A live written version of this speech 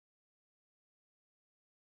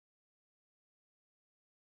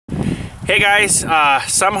Hey guys,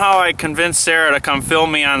 somehow I convinced Sarah to come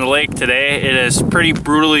film me on the lake today. It is pretty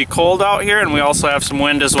brutally cold out here and we also have some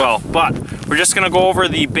wind as well. But we're just going to go over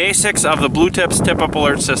the basics of the BlueTipz tip-up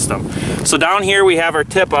alert system. So down here we have our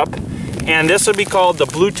tip-up, and this would be called the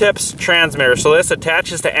BlueTipz transmitter. So this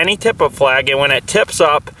attaches to any tip-up flag, and when it tips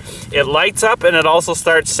up, it lights up and it also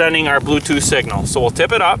starts sending our Bluetooth signal. So we'll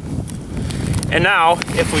tip it up. And now,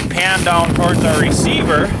 if we pan down towards our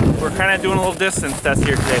receiver, we're kind of doing a little distance test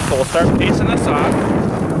here today. So we'll start pacing this off.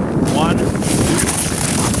 1,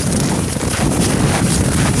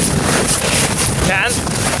 10,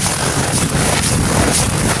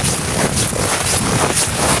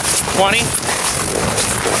 20,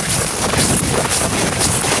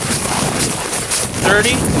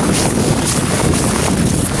 30,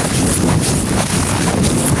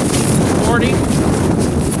 40,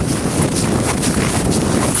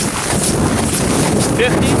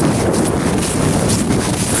 50,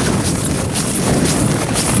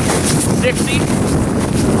 60,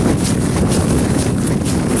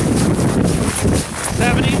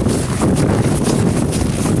 70,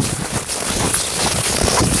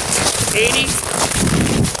 80,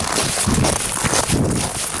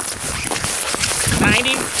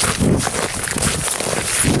 90,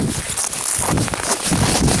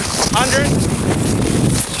 100,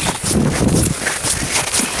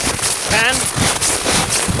 10,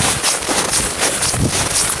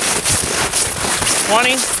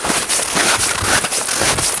 20,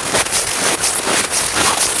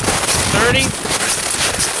 30,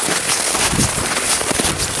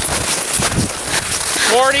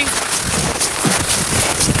 40,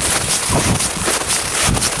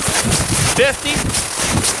 50,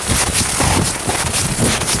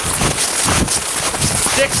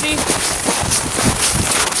 60,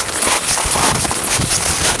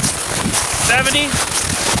 70,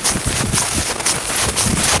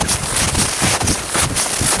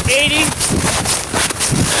 80,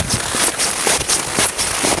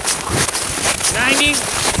 90,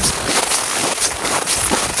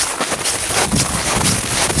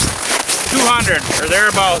 200 or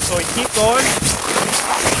thereabouts. So we keep going.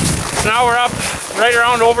 So now we're up right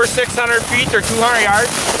around over 600 feet or 200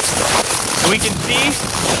 yards. And we can see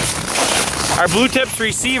our BlueTipz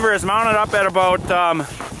receiver is mounted up at about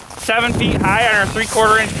 7 feet high on our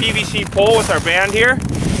 3/4 inch PVC pole with our band here.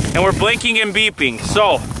 And we're blinking and beeping.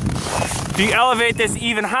 So if you elevate this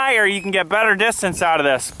even higher, you can get better distance out of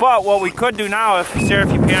this. But what we could do now, if Sarah,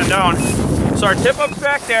 if you pan down, so our tip up's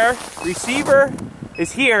back there, receiver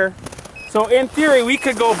is here. So in theory, we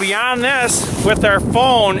could go beyond this with our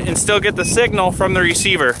phone and still get the signal from the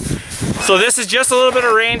receiver. So this is just a little bit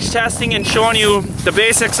of range testing and showing you the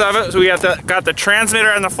basics of it. So we got the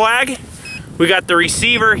transmitter on the flag, we got the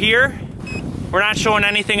receiver here. We're not showing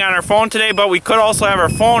anything on our phone today, but we could also have our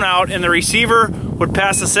phone out and the receiver would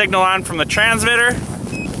pass the signal on from the transmitter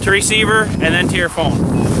to receiver and then to your phone.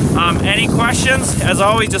 Any questions, as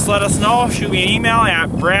always, just let us know. Shoot me an email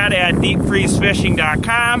at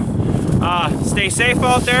brad@deepfreezefishing.com. Stay safe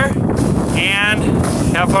out there and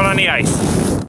have fun on the ice.